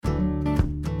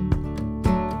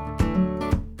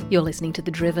You're listening to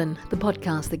The Driven, the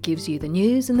podcast that gives you the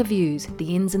news and the views,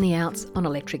 the ins and the outs on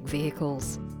electric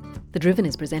vehicles. The Driven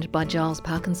is presented by Giles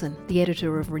Parkinson, the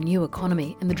editor of Renew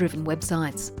Economy and The Driven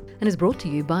websites, and is brought to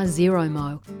you by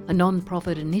ZeroMo, a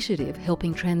non-profit initiative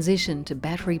helping transition to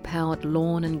battery-powered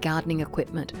lawn and gardening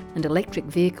equipment and electric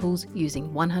vehicles using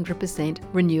 100%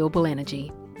 renewable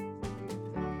energy.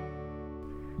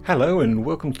 Hello and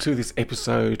welcome to this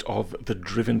episode of The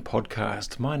Driven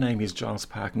podcast. My name is Giles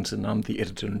Parkinson. I'm the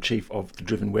editor-in-chief of The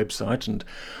Driven website and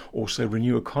also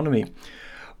Renew Economy.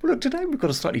 Well, look, today we've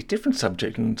got a slightly different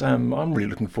subject and I'm really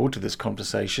looking forward to this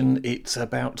conversation. It's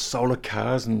about solar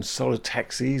cars and solar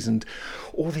taxis and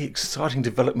all the exciting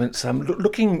developments.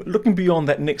 Looking beyond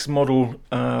that next Model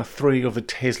 3 of the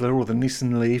Tesla or the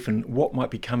Nissan Leaf and what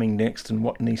might be coming next and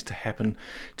what needs to happen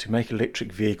to make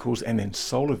electric vehicles and then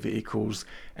solar vehicles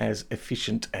as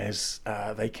efficient as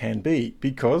they can be.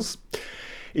 Because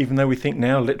even though we think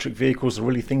now electric vehicles are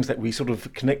really things that we sort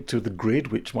of connect to the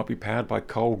grid, which might be powered by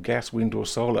coal, gas, wind or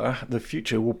solar, the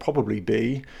future will probably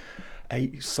be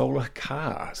a solar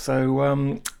car.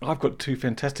 So I've got two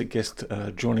fantastic guests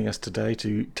joining us today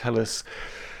to tell us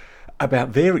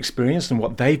about their experience and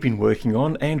what they've been working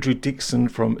on. Andrew Dixon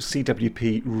from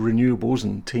CWP Renewables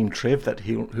and Team Trev,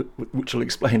 which I'll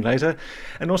explain later,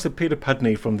 and also Peter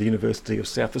Pudney from the University of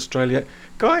South Australia.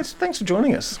 Guys, thanks for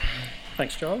joining us.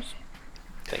 Thanks, Giles.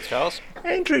 Thanks, Charles.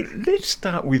 Andrew, let's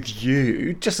start with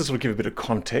you, just to sort of give a bit of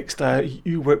context.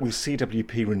 You work with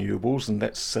CWP Renewables, and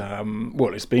that's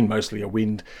it's been mostly a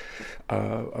wind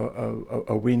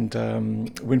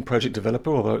project developer,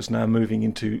 although it's now moving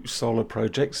into solar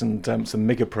projects and some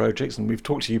mega projects. And we've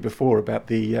talked to you before about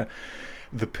the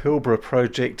Pilbara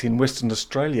project in Western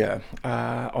Australia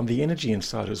on the Energy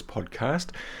Insiders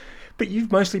podcast. But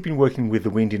you've mostly been working with the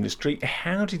wind industry.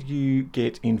 How did you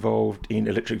get involved in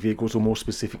electric vehicles, or more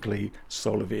specifically,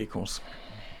 solar vehicles?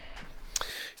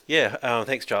 Yeah,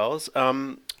 thanks, Giles.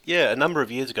 A number of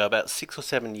years ago, about 6 or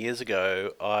 7 years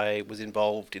ago, I was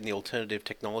involved in the Alternative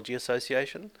Technology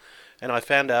Association, and I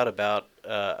found out about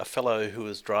a fellow who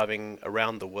was driving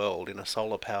around the world in a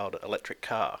solar-powered electric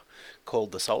car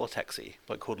called the Solar Taxi,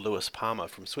 called Lewis Palmer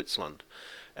from Switzerland.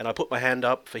 And I put my hand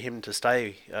up for him to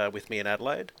stay with me in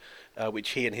Adelaide,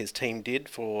 which he and his team did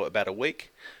for about a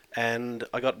week. And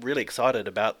I got really excited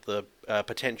about the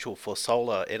potential for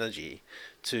solar energy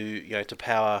to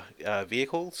power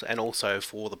vehicles, and also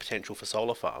for the potential for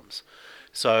solar farms.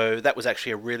 So that was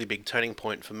actually a really big turning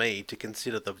point for me to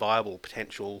consider the viable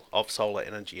potential of solar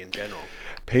energy in general.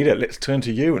 Peter, let's turn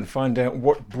to you and find out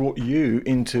what brought you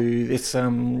into this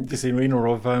arena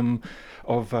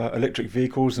of electric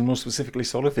vehicles, and more specifically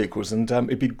solar vehicles. And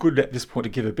it'd be good at this point to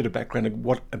give a bit of background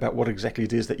about what exactly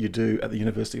it is that you do at the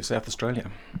University of South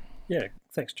Australia. Yeah,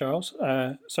 thanks, Charles.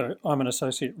 So I'm an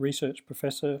associate research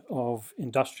professor of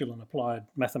industrial and applied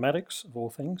mathematics, of all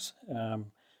things.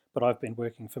 But I've been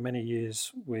working for many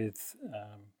years with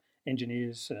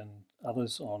engineers and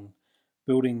others on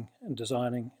building and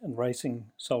designing and racing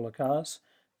solar cars.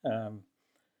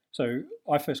 So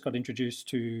I first got introduced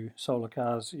to solar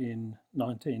cars in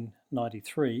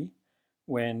 1993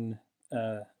 when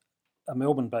a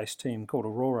Melbourne-based team called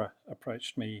Aurora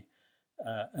approached me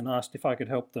and asked if I could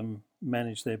help them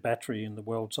manage their battery in the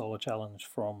World Solar Challenge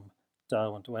from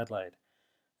Darwin to Adelaide.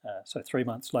 So 3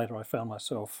 months later, I found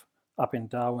myself up in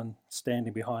Darwin,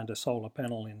 standing behind a solar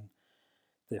panel in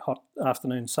the hot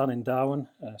afternoon sun in Darwin,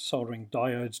 soldering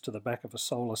diodes to the back of a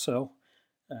solar cell.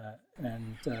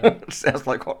 Sounds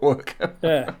like hot work.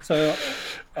 Yeah, so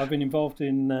I've been involved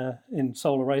in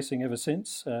solar racing ever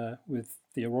since with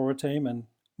the Aurora team, and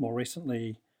more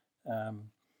recently I'm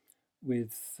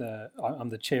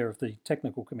the chair of the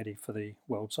technical committee for the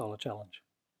World Solar Challenge.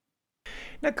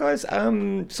 Now, guys,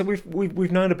 so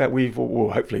we've known about,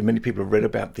 hopefully many people have read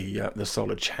about the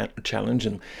solar challenge,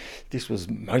 and this was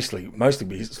mostly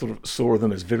we sort of saw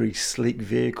them as very sleek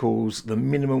vehicles, the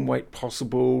minimum weight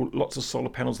possible, lots of solar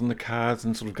panels on the cars,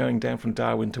 and sort of going down from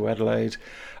Darwin to Adelaide,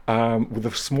 with the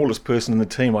smallest person in the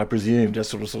team, I presume, just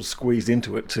sort of squeezed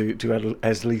into it to add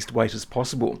as least weight as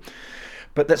possible.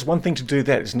 But that's one thing to do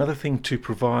that. It's another thing to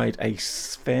provide a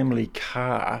family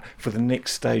car for the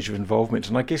next stage of involvement.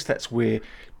 And I guess that's where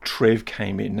Trev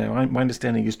came in. Now, my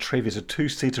understanding is Trev is a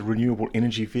 2-seater renewable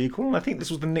energy vehicle. And I think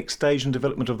this was the next stage in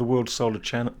development of the World Solar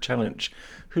Challenge.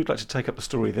 Who'd like to take up the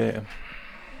story there?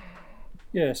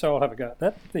 Yeah, so I'll have a go at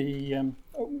that.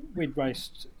 We'd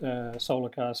raced solar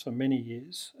cars for many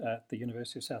years at the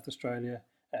University of South Australia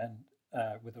and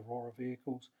with Aurora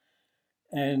vehicles.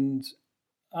 And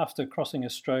after crossing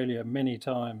Australia many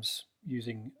times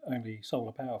using only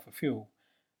solar power for fuel,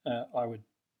 I would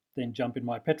then jump in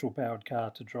my petrol-powered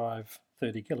car to drive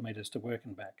 30 kilometres to work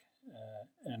and back.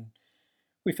 And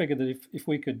we figured that if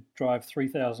we could drive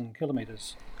 3,000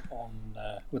 kilometres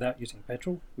without using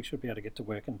petrol, we should be able to get to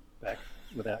work and back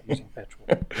without using petrol.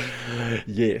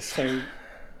 Yes. So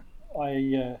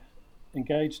I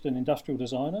engaged an industrial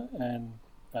designer and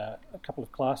a couple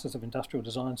of classes of industrial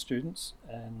design students,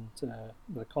 and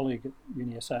with a colleague at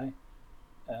UniSA,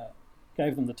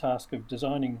 gave them the task of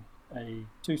designing a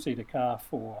two-seater car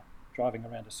for driving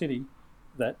around a city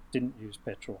that didn't use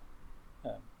petrol.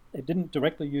 It didn't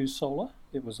directly use solar.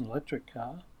 It was an electric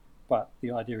car, but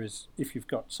the idea is if you've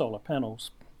got solar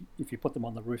panels, if you put them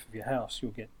on the roof of your house,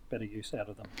 you'll get better use out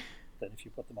of them than if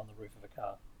you put them on the roof of a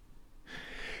car.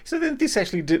 So then this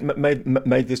actually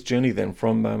made this journey then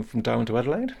from Darwin to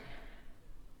Adelaide?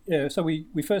 Yeah, so we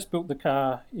first built the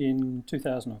car in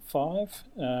 2005.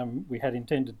 We had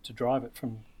intended to drive it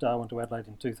from Darwin to Adelaide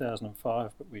in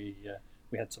 2005, but we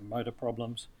had some motor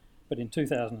problems. But in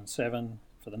 2007,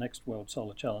 for the next World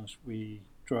Solar Challenge, we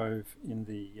drove in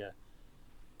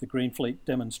the Green Fleet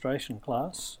demonstration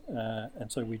class,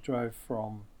 and so we drove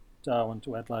from Darwin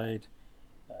to Adelaide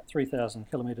 3,000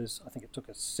 kilometres. I think it took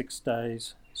us 6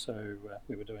 days, so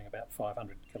we were doing about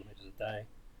 500 kilometres a day.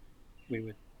 We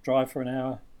would drive for an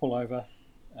hour, pull over,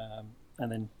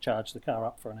 and then charge the car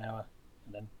up for an hour,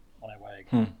 and then on our way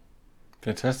again.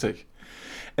 Fantastic.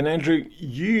 And Andrew,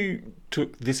 you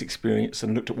took this experience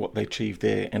and looked at what they achieved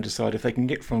there and decided if they can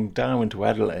get from Darwin to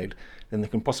Adelaide, then they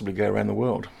can possibly go around the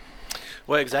world.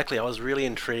 Well, exactly. I was really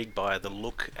intrigued by the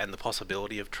look and the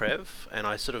possibility of Trev, and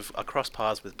I crossed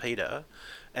paths with Peter,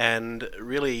 and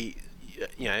really,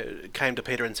 came to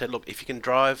Peter and said, "Look, if you can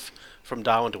drive from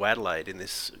Darwin to Adelaide in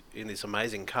this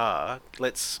amazing car,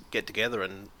 let's get together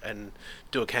and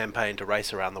do a campaign to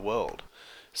race around the world."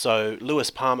 So Lewis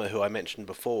Palmer, who I mentioned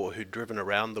before, who'd driven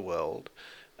around the world,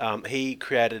 he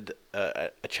created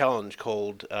a challenge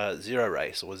called Zero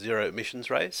Race, or Zero Emissions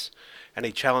Race, and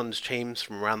he challenged teams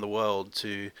from around the world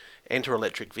to enter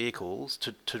electric vehicles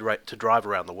to drive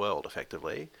around the world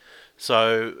effectively.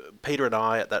 So Peter and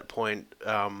I at that point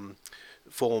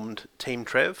formed Team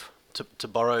Trev to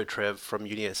borrow Trev from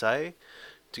UniSA,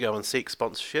 to go and seek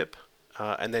sponsorship,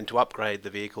 and then to upgrade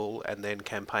the vehicle and then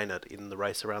campaign it in the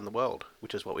race around the world,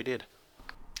 which is what we did.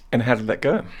 And how did that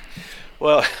go?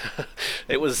 Well,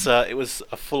 it was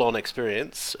a full-on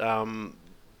experience. So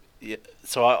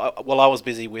while I was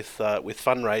busy with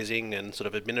fundraising and sort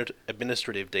of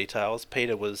administrative details,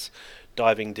 Peter was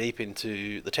diving deep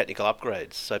into the technical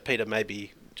upgrades. So Peter,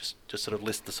 maybe just sort of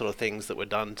list the sort of things that were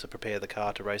done to prepare the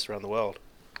car to race around the world.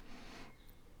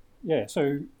 Yeah,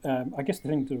 so I guess the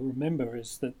thing to remember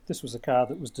is that this was a car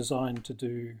that was designed to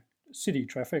do city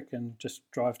traffic and just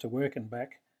drive to work and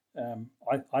back.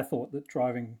 I thought that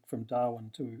driving from Darwin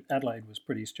to Adelaide was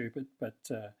pretty stupid, but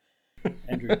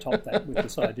Andrew topped that with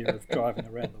this idea of driving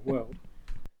around the world.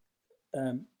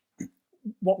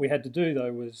 What we had to do,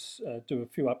 though, was do a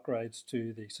few upgrades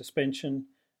to the suspension.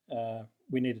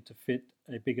 We needed to fit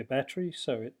a bigger battery,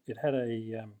 so it had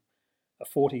a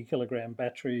 40 kilogram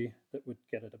battery that would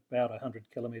get it about 100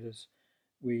 kilometres.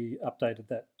 We updated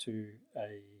that to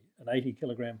an 80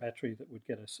 kilogram battery that would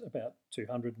get us about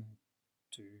 200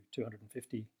 to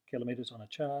 250 kilometres on a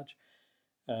charge.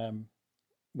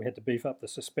 We had to beef up the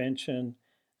suspension.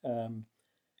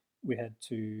 We had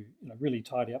to really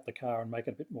tidy up the car and make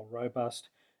it a bit more robust.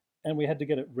 And we had to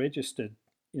get it registered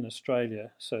in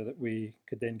Australia so that we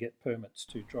could then get permits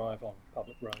to drive on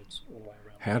public roads all the way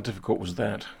around. How difficult was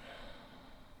that?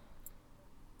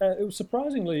 It was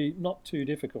surprisingly not too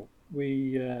difficult.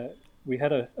 We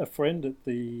had a friend at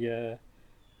the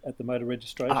motor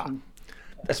registration.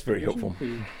 That's very helpful.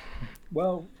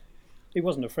 Well, he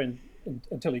wasn't a friend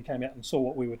until he came out and saw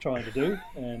what we were trying to do,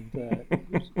 and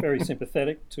he was very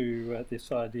sympathetic to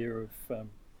this idea of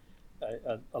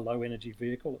a low energy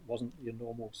vehicle. It wasn't your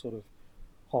normal sort of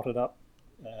hotted up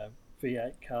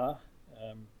V8 car,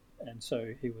 and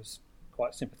so he was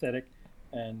quite sympathetic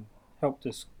and helped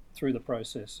us through the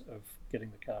process of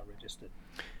getting the car registered.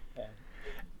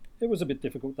 It was a bit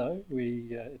difficult though.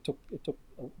 It took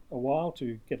a while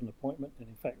to get an appointment, and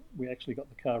in fact we actually got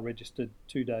the car registered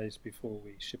 2 days before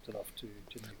we shipped it off to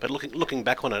Geneva. But looking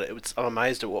back on it, I'm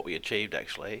amazed at what we achieved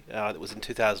actually. It was in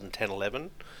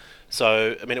 2010-11.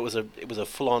 So I mean it was a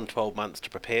full-on 12 months to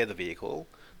prepare the vehicle.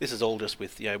 This is all just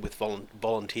with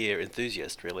volunteer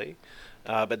enthusiasts really.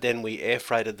 But then we air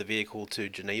freighted the vehicle to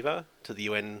Geneva, to the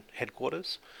UN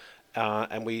headquarters,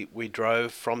 and we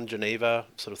drove from Geneva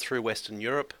sort of through Western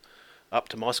Europe, up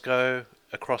to Moscow,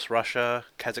 across Russia,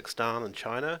 Kazakhstan and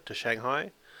China to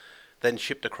Shanghai, then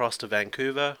shipped across to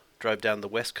Vancouver, drove down the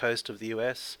west coast of the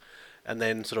US, and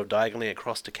then sort of diagonally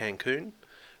across to Cancun,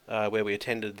 where we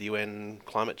attended the UN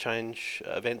climate change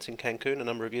events in Cancun a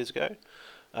number of years ago.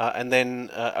 And then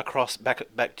across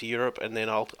back to Europe, and then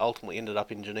ultimately ended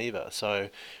up in Geneva. So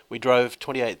we drove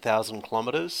 28,000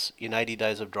 kilometres in 80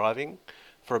 days of driving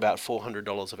for about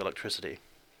 $400 of electricity.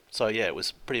 So yeah, it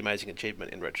was a pretty amazing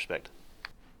achievement in retrospect.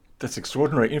 That's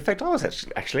extraordinary. In fact, I was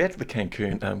actually at the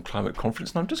Cancun climate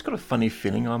conference, and I've just got a funny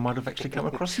feeling I might have actually come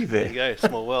across you there. There you go,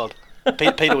 small world.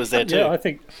 Peter was there too. Yeah, I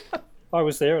think I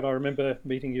was there, and I remember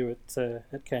meeting you at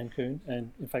Cancun,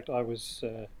 and in fact, I was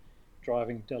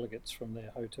driving delegates from their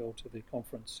hotel to the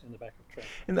conference in the back of Trev.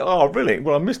 Oh, really?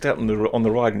 Well, I missed out on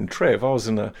the ride in Trev. I was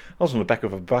on the back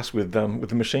of a bus with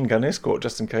the machine gun escort,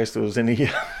 just in case there was any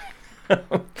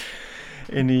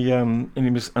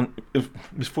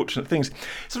misfortunate things.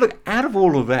 So, look, out of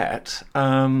all of that,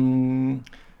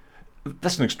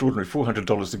 that's an extraordinary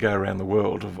 $400 to go around the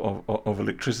world of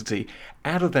electricity.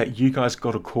 Out of that, you guys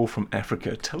got a call from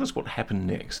Africa. Tell us what happened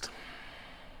next.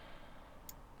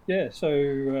 Yeah,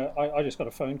 so I just got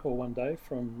a phone call one day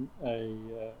from a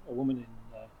woman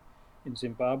in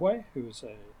Zimbabwe who was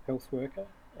a health worker,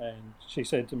 and she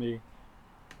said to me,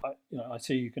 I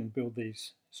see you can build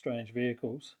these strange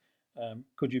vehicles.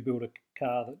 Could you build a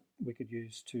car that we could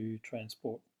use to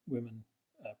transport women,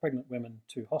 pregnant women,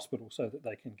 to hospital so that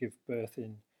they can give birth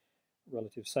in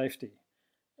relative safety?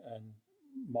 And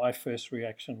my first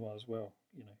reaction was, well,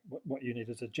 what you need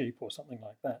is a Jeep or something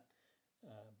like that.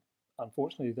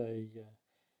 Unfortunately,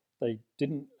 they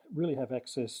didn't really have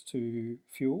access to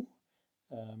fuel,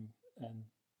 and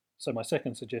so my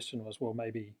second suggestion was, well,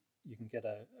 maybe you can get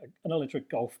an electric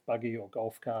golf buggy or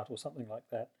golf cart or something like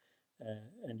that,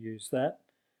 and use that.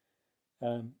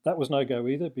 That was no go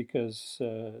either, because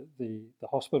the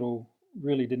hospital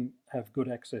really didn't have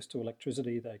good access to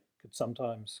electricity. They could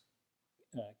sometimes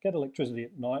get electricity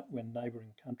at night when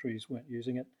neighbouring countries weren't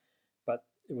using it, but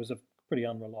it was a pretty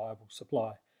unreliable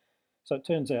supply. So it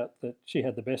turns out that she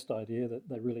had the best idea, that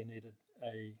they really needed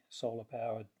a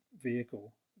solar-powered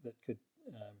vehicle that could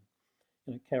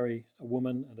carry a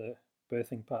woman and a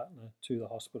birthing partner to the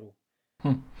hospital.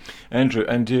 Andrew,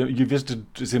 and you visited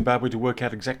Zimbabwe to work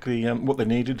out exactly what they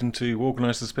needed and to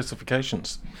organise the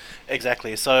specifications.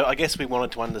 Exactly. So I guess we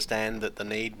wanted to understand that the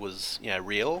need was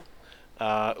real.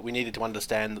 We needed to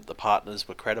understand that the partners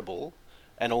were credible,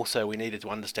 and also we needed to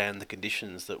understand the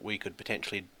conditions that we could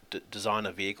potentially design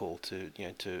a vehicle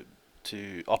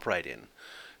to operate in.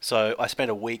 So I spent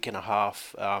a week and a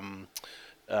half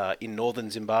in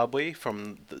northern Zimbabwe,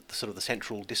 from the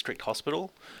central district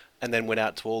hospital, and then went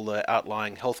out to all the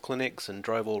outlying health clinics and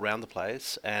drove all around the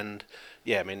place. And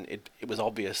it was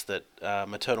obvious that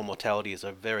maternal mortality is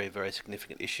a very, very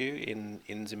significant issue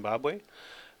in Zimbabwe,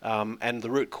 and the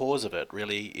root cause of it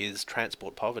really is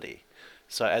transport poverty.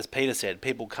 So as Peter said,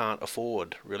 people can't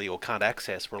afford really, or can't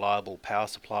access reliable power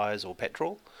supplies or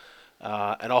petrol,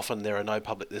 and often there's no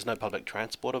public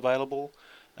transport available.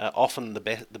 Often the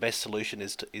best solution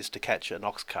is to catch an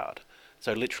ox cart,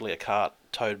 so literally a cart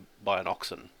towed by an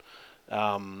oxen,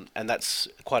 and that's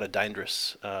quite a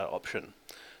dangerous option.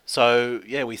 So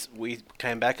yeah, we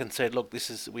came back and said, look,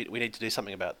 we need to do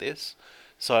something about this.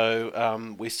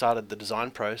 So we started the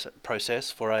design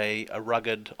process for a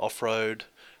rugged off-road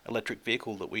electric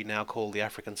vehicle that we now call the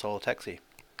African Solar Taxi.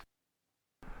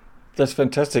 That's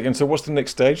fantastic. And so, what's the next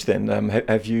stage then?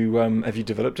 Have you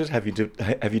developed it? Have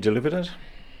you delivered it?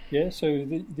 Yeah. So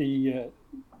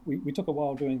we took a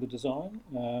while doing the design,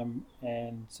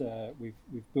 and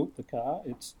we've built the car.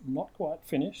 It's not quite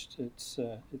finished. It's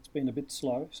been a bit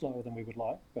slower than we would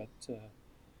like, but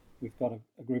we've got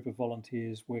a group of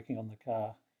volunteers working on the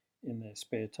car in their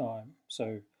spare time.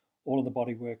 So all of the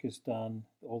body work is done,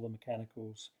 all the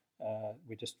mechanicals.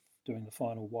 We're just doing the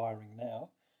final wiring now,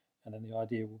 and then the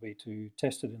idea will be to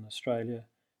test it in Australia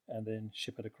and then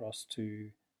ship it across to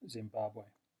Zimbabwe.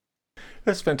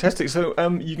 That's fantastic. So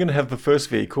you're going to have the first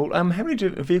vehicle. How many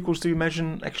vehicles do you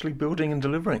imagine actually building and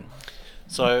delivering?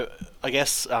 So I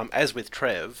guess, as with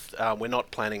Trev, we're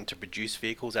not planning to produce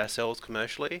vehicles ourselves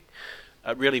commercially.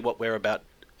 Really what we're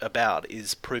about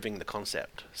is proving the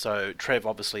concept. So Trev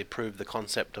obviously proved the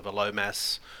concept of a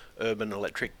low-mass urban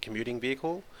electric commuting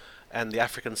vehicle, and the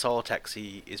African Solar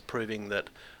Taxi is proving that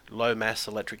low-mass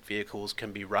electric vehicles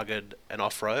can be rugged and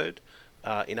off-road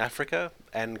in Africa,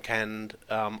 and can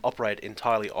operate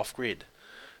entirely off-grid.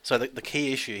 So the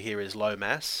key issue here is low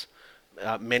mass.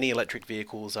 Many electric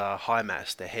vehicles are high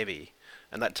mass, they're heavy,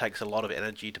 and that takes a lot of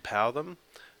energy to power them,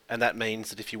 and that means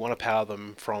that if you want to power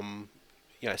them from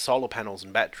solar panels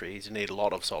and batteries, you need a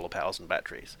lot of solar panels and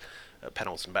batteries,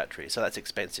 so that's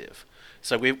expensive.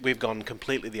 So we've gone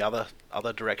completely the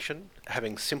other direction,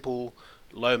 having simple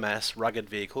low mass, rugged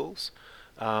vehicles.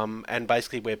 And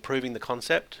basically we're proving the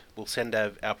concept. We'll send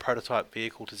our prototype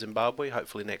vehicle to Zimbabwe,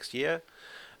 hopefully next year.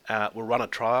 We'll run a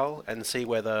trial and see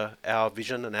whether our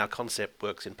vision and our concept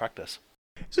works in practice.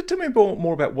 So tell me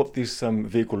more about what this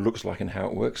vehicle looks like and how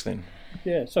it works then.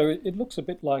 Yeah, so it looks a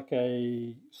bit like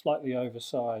a slightly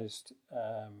oversized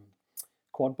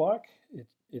quad bike.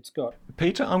 It's got...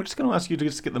 Peter, I'm just going to ask you to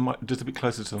just get the mic just a bit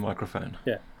closer to the microphone.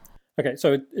 Yeah. Okay,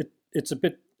 so it's a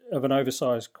bit of an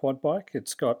oversized quad bike.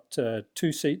 It's got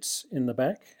 2 seats in the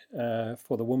back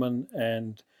for the woman,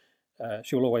 and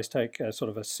she'll always take a sort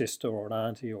of a sister or an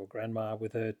auntie or grandma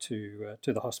with her to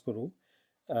the hospital.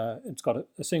 It's got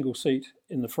a single seat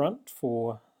in the front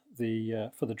for the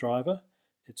driver.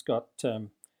 It's got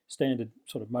standard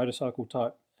sort of motorcycle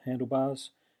type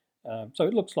handlebars. So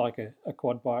it looks like a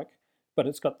quad bike, but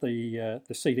it's got the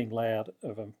seating layout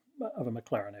of a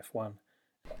McLaren F1.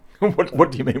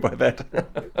 What do you mean by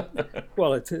that?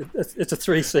 Well, it's a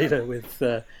 3-seater with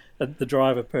the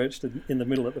driver perched in the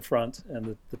middle at the front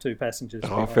and the 2 passengers.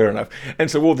 Oh, fair enough.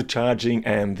 And so all the charging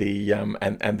and the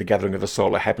and the gathering of the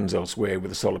solar happens elsewhere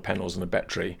with the solar panels and the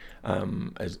battery,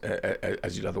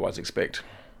 as you'd otherwise expect.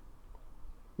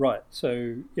 Right.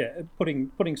 So yeah,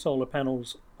 putting solar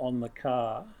panels on the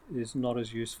car is not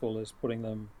as useful as putting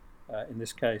them, in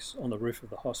this case, on the roof of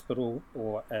the hospital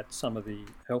or at some of the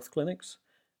health clinics.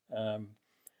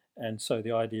 And so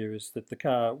the idea is that the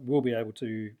car will be able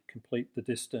to complete the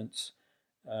distance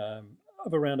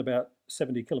of around about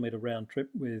 70 kilometre round trip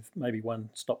with maybe 1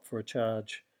 stop for a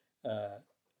charge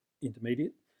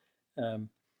intermediate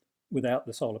without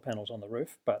the solar panels on the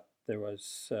roof, but there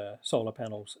was solar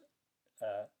panels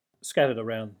scattered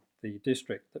around the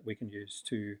district that we can use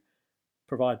to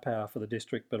provide power for the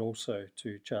district, but also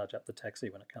to charge up the taxi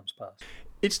when it comes past.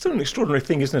 It's still an extraordinary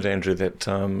thing, isn't it, Andrew, that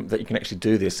you can actually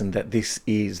do this, and that this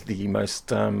is the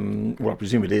most, well, I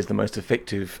presume it is the most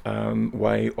effective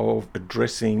way of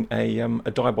addressing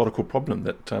a diabolical problem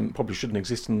that probably shouldn't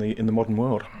exist in the modern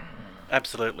world.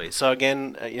 Absolutely. So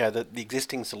again, the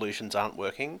existing solutions aren't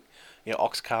working.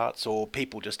 Ox carts or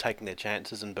people just taking their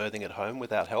chances and birthing at home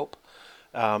without help.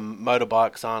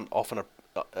 Motorbikes aren't often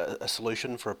a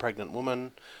solution for a pregnant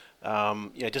woman.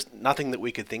 Just nothing that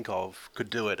we could think of could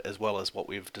do it as well as what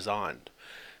we've designed.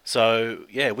 So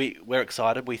yeah, we're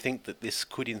excited. We think that this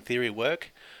could in theory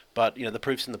work, but the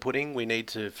proof's in the pudding. We need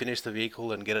to finish the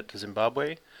vehicle and get it to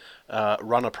Zimbabwe,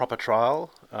 run a proper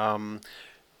trial.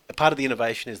 A part of the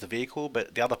innovation is the vehicle,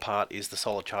 but the other part is the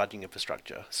solar charging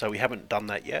infrastructure. So we haven't done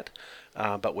that yet,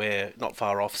 but we're not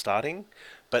far off starting.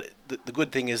 But the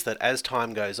good thing is that as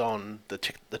time goes on, the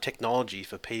technology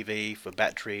for PV, for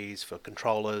batteries, for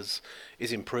controllers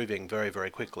is improving very, very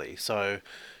quickly. So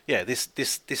yeah,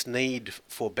 this need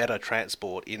for better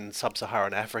transport in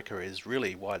sub-Saharan Africa is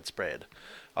really widespread.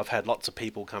 I've had lots of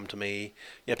people come to me,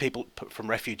 people from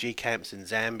refugee camps in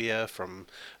Zambia, from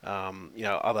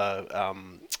other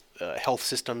health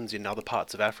systems in other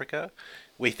parts of Africa.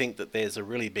 We think that there's a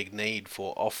really big need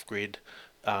for off-grid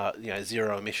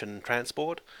zero emission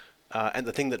transport. And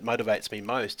the thing that motivates me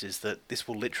most is that this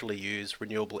will literally use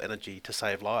renewable energy to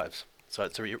save lives. So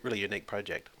it's a really unique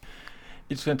project.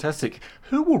 It's fantastic.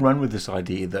 Who will run with this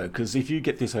idea, though? Because if you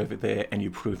get this over there and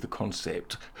you prove the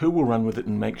concept, who will run with it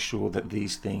and make sure that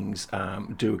these things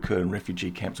do occur in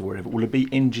refugee camps or wherever? Will it be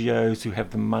NGOs who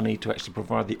have the money to actually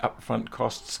provide the upfront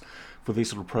costs for these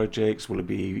sort of projects? Will it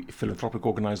be philanthropic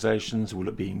organisations? Will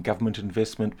it be in government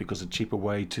investment because it's a cheaper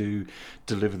way to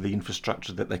deliver the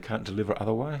infrastructure that they can't deliver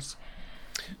otherwise?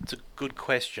 It's a good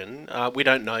question. We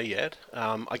don't know yet.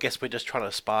 I guess we're just trying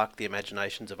to spark the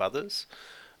imaginations of others.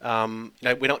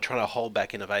 We're not trying to hold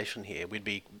back innovation here. We'd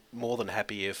be more than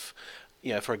happy if,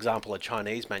 for example, a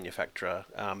Chinese manufacturer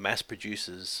mass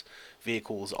produces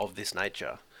vehicles of this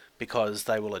nature, because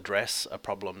they will address a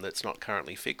problem that's not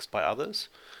currently fixed by others.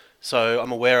 So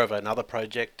I'm aware of another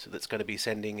project that's going to be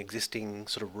sending existing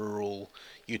sort of rural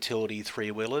utility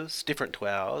 3-wheelers, different to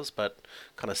ours, but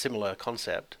kind of similar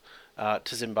concept,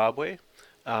 to Zimbabwe.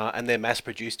 And they're mass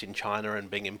produced in China and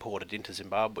being imported into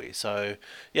Zimbabwe. So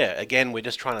yeah, again, we're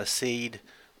just trying to seed,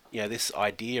 this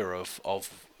idea of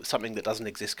something that doesn't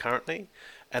exist currently,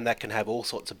 and that can have all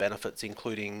sorts of benefits,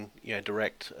 including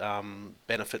direct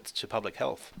benefits to public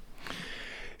health.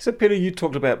 So Peter, you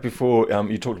talked about before,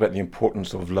 you talked about the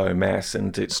importance of low mass,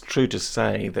 and it's true to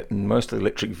say that most of the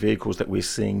electric vehicles that we're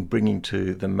seeing bringing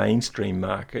to the mainstream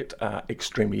market are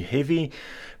extremely heavy,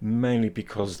 mainly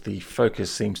because the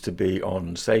focus seems to be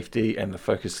on safety and the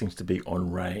focus seems to be on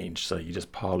range. So you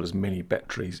just pile as many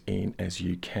batteries in as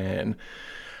you can.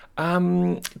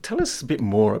 Tell us a bit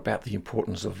more about the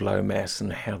importance of low mass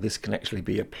and how this can actually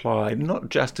be applied, not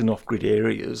just in off-grid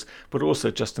areas, but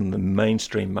also just in the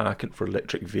mainstream market for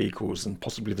electric vehicles and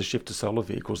possibly the shift to solar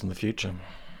vehicles in the future.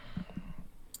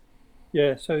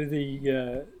 Yeah, so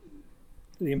the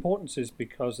importance is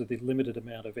because of the limited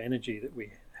amount of energy that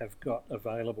we have got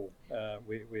available.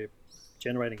 We're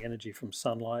generating energy from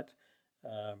sunlight.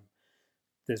 Um,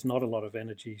 there's not a lot of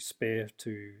energy spare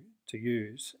to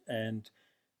use, and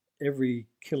every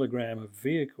kilogram of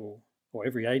vehicle, or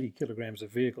every 80 kilograms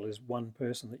of vehicle, is one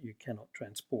person that you cannot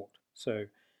transport. So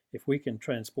if we can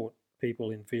transport people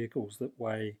in vehicles that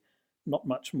weigh not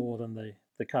much more than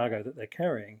the cargo that they're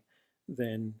carrying,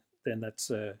 then that's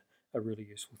a really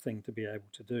useful thing to be able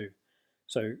to do.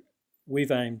 So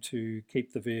we've aimed to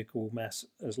keep the vehicle mass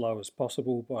as low as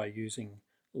possible by using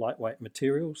lightweight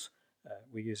materials.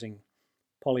 We're using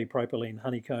polypropylene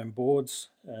honeycomb boards,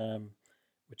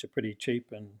 which are pretty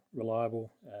cheap and reliable,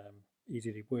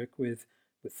 easy to work with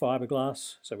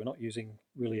fiberglass. So we're not using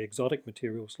really exotic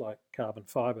materials like carbon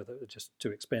fiber that are just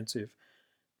too expensive.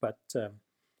 But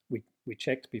we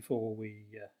checked before we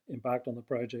embarked on the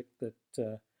project that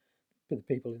the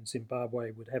people in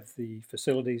Zimbabwe would have the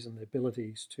facilities and the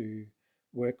abilities to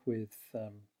work with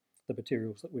the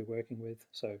materials that we're working with.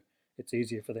 So it's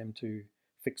easier for them to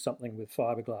fix something with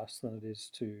fiberglass than it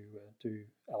is to do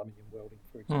aluminium welding,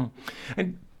 for example.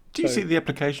 And do you see the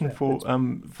application for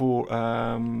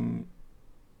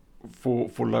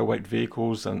low weight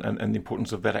vehicles and the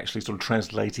importance of that actually sort of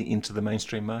translating into the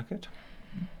mainstream market?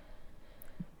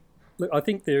 Look, I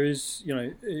think there is,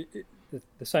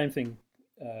 the same thing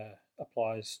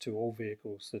applies to all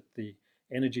vehicles, that the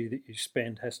energy that you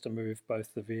spend has to move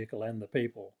both the vehicle and the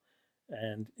people.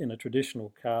 And in a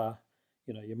traditional car,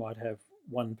 you might have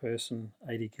one person,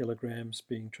 80 kilograms,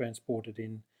 being transported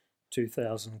in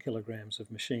 2,000 kilograms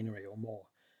of machinery or more.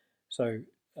 So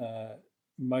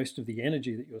most of the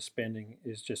energy that you're spending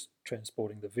is just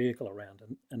transporting the vehicle around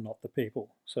and not the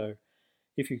people. So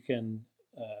if you can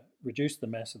reduce the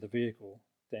mass of the vehicle,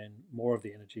 then more of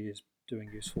the energy is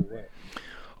doing useful work.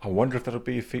 I wonder if that'll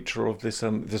be a feature of this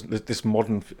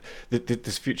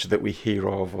future that we hear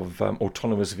of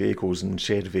autonomous vehicles and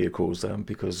shared vehicles,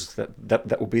 because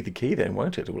that will be the key then,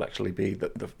 won't it? It will actually be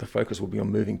that the focus will be on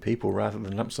moving people rather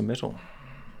than lumps of metal.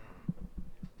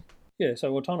 Yeah,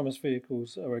 so autonomous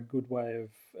vehicles are a good way of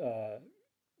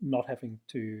not having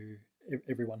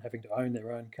everyone having to own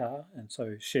their own car, and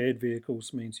so shared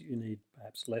vehicles means that you need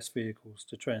perhaps less vehicles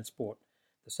to transport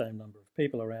the same number of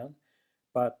people around,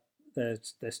 but there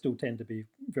still tend to be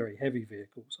very heavy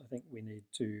vehicles. I think we need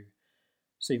to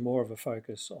see more of a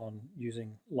focus on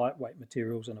using lightweight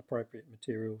materials and appropriate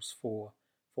materials for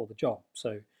the job.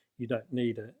 So you don't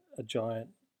need a giant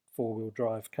four-wheel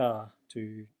drive car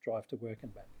to drive to work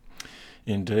and back.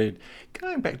 Indeed.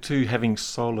 Going back to having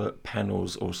solar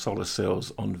panels or solar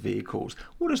cells on vehicles,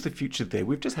 what is the future there?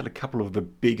 We've just had a couple of the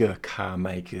bigger car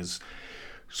makers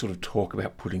sort of talk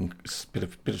about putting a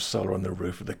bit of solar on the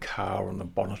roof of the car, on the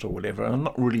bonnet or whatever. I'm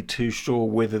not really too sure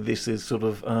whether this is sort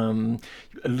of a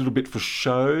little bit for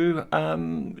show.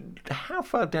 How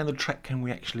far down the track can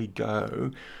we actually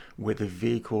go where the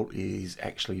vehicle is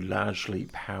actually largely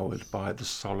powered by the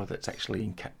solar that's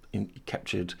actually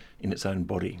captured in its own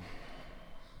body?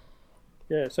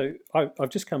 Yeah, so I've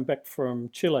just come back from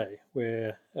Chile,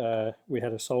 where we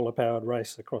had a solar-powered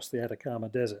race across the Atacama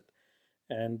Desert.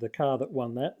 And the car that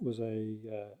won that was a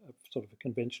sort of a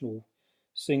conventional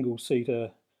single-seater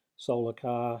solar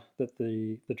car that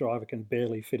the driver can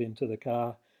barely fit into the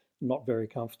car, not very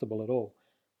comfortable at all.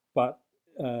 But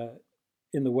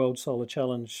in the World Solar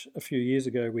Challenge a few years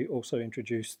ago, we also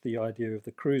introduced the idea of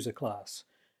the cruiser class,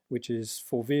 which is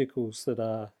for vehicles that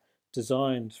are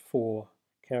designed for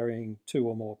carrying two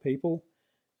or more people.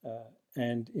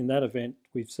 And in that event,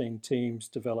 we've seen teams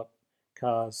develop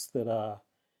cars that are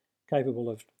capable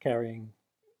of carrying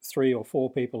 3 or 4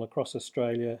 people across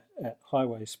Australia at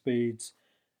highway speeds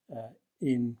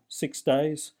in 6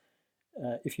 days.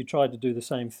 If you tried to do the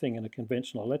same thing in a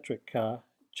conventional electric car,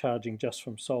 charging just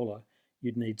from solar,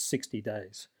 you'd need 60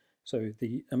 days. So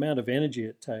the amount of energy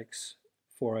it takes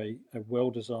for a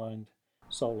well-designed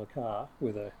solar car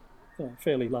with a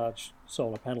fairly large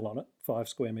solar panel on it, 5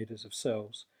 square metres of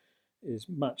cells, is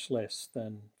much less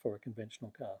than for a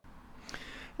conventional car.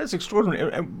 That's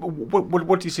extraordinary.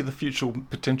 What do you see the future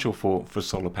potential for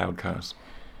solar-powered cars?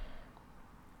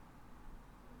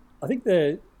 I think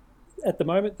at the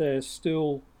moment there's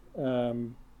still a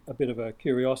bit of a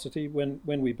curiosity. When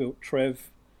we built Trev,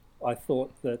 I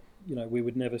thought that we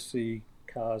would never see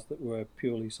cars that were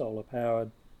purely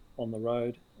solar-powered on the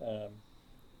road.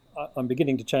 I'm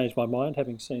beginning to change my mind,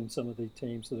 having seen some of the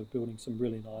teams that are building some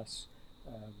really nice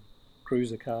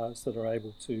cruiser cars that are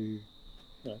able to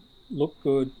look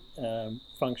good,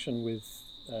 function with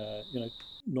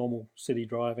normal city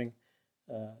driving,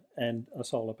 and are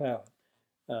solar powered.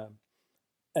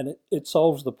 And it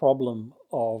solves the problem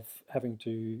of having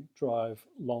to drive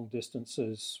long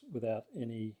distances without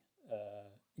any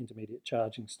intermediate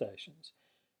charging stations.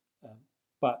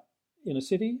 But in a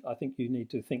city, I think you need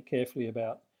to think carefully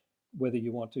about whether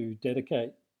you want to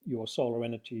dedicate your solar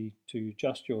energy to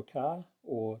just your car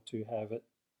or to have it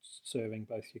serving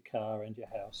both your car and your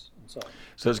house and so on.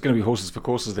 So it's going to be horses for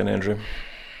courses then, Andrew.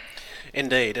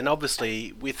 Indeed, and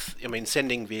obviously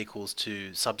sending vehicles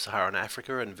to sub-Saharan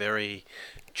Africa and very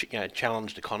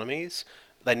challenged economies,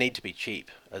 they need to be cheap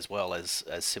as well as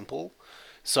simple.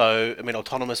 So,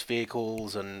 autonomous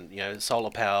vehicles and,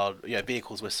 solar-powered,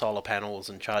 vehicles with solar panels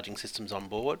and charging systems on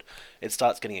board, it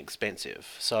starts getting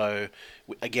expensive. So,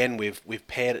 again, we've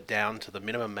pared it down to the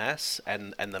minimum mass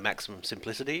and the maximum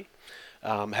simplicity.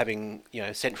 Having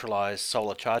centralized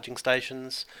solar charging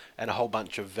stations and a whole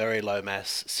bunch of very low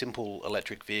mass simple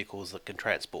electric vehicles that can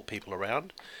transport people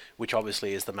around, which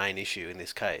obviously is the main issue in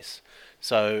this case.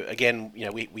 So again,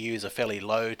 we use a fairly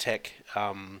low tech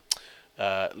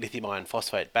lithium iron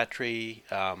phosphate battery,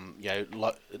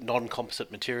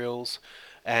 non-composite materials,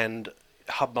 and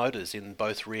hub motors in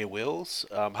both rear wheels,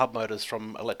 hub motors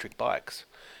from electric bikes,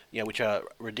 which are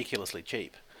ridiculously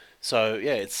cheap. So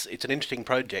yeah, it's an interesting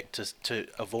project to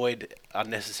avoid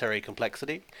unnecessary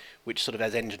complexity, which sort of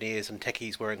as engineers and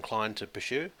techies we're inclined to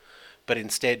pursue, but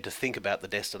instead to think about the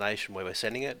destination where we're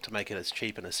sending it to make it as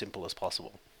cheap and as simple as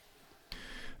possible.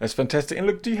 That's fantastic. And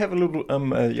look, do you have a little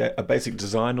a basic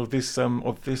design of this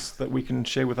that we can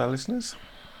share with our listeners?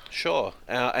 Sure,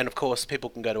 and of course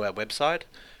people can go to our website,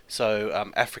 so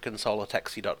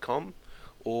africansolartaxi.com.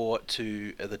 or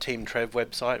to the Team Trev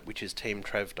website, which is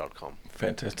teamtrev.com.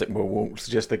 Fantastic. Well, we'll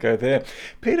suggest they go there.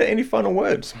 Peter, any final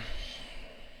words?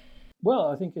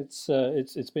 Well, I think it's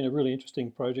been a really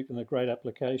interesting project and a great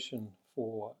application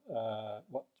for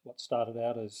what started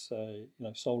out as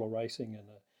solar racing and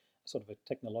a sort of a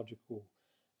technological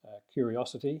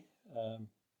curiosity,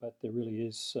 but there really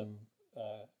is some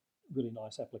really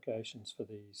nice applications for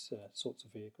these sorts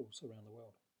of vehicles around the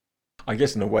world. I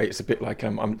guess in a way it's a bit like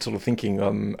I'm sort of thinking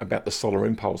about the Solar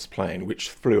Impulse plane, which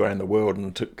flew around the world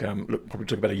and probably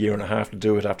took about a year and a half to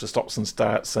do it after stops and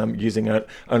starts, using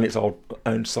only its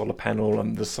own solar panel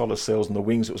and the solar cells and the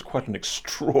wings. It was quite an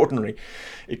extraordinary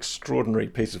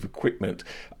piece of equipment.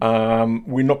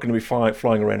 We're not going to be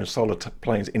flying around in solar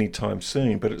planes anytime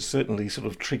soon, but it certainly sort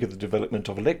of triggered the development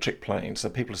of electric planes. So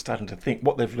people are starting to think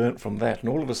what they've learnt from that, and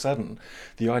all of a sudden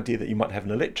the idea that you might have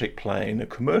an electric plane, a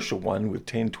commercial one with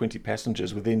 10, 20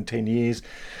 passengers within 10 years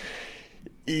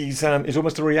is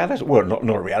almost a reality. Well, not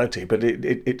a reality, but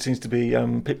it seems to be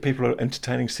people are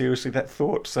entertaining seriously that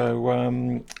thought. So,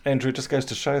 Andrew, it just goes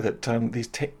to show that these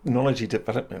technology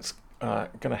developments are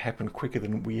going to happen quicker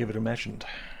than we ever imagined.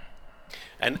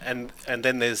 And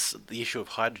then there's the issue of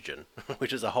hydrogen,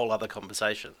 which is a whole other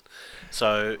conversation.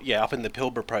 So, yeah, up in the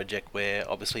Pilbara project, we're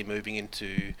obviously moving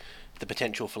into the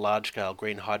potential for large-scale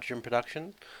green hydrogen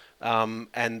production.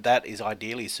 And that is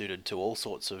ideally suited to all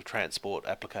sorts of transport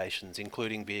applications,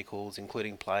 including vehicles,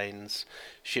 including planes,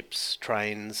 ships,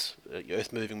 trains,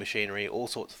 earth-moving machinery, all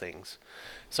sorts of things.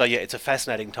 So yeah, it's a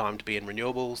fascinating time to be in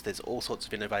renewables. There's all sorts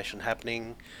of innovation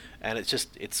happening, and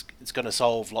it's going to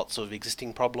solve lots of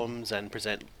existing problems and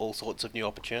present all sorts of new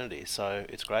opportunities. So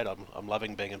it's great. I'm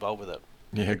loving being involved with it.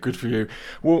 Yeah, good for you.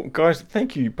 Well, guys,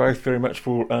 thank you both very much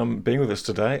for being with us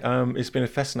today. It's been a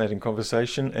fascinating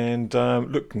conversation, and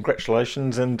look,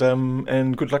 congratulations, and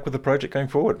good luck with the project going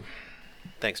forward.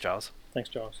 Thanks, Giles. Thanks,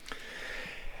 Giles.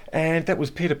 And that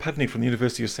was Peter Pudney from the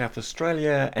University of South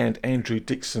Australia and Andrew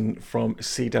Dixon from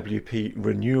CWP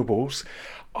Renewables.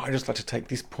 I'd just like to take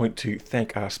this point to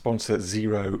thank our sponsor,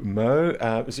 Zero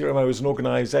Mo. Zero Mo is an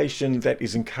organisation that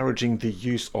is encouraging the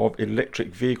use of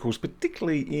electric vehicles,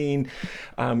 particularly in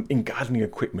gardening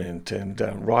equipment and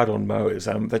ride-on mowers.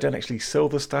 They don't actually sell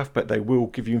the stuff, but they will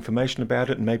give you information about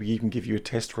it and maybe even give you a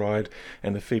test ride.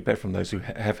 And the feedback from those who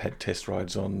have had test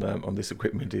rides on this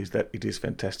equipment is that it is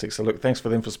fantastic. So look, thanks for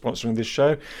them for sponsoring this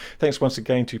show. Thanks once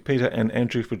again to Peter and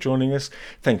Andrew for joining us.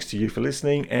 Thanks to you for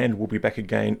listening, and we'll be back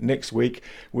again next week.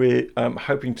 We're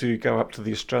hoping to go up to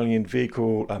the Australian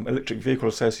Electric Vehicle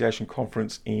Association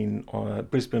conference in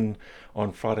Brisbane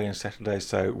on Friday and Saturday,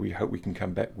 so we hope we can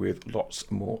come back with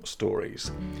lots more stories.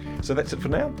 So that's it for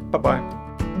now. Bye-bye.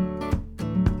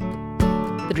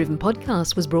 The Driven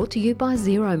podcast was brought to you by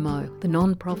ZeroMo, the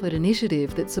non-profit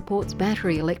initiative that supports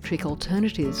battery electric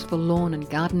alternatives for lawn and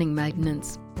gardening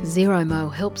maintenance.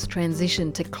 ZeroMo helps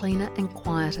transition to cleaner and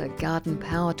quieter garden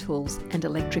power tools and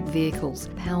electric vehicles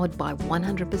powered by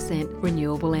 100%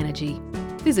 renewable energy.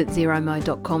 Visit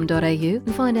zeromo.com.au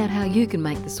and find out how you can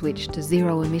make the switch to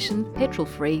zero emission,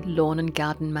 petrol-free lawn and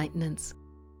garden maintenance.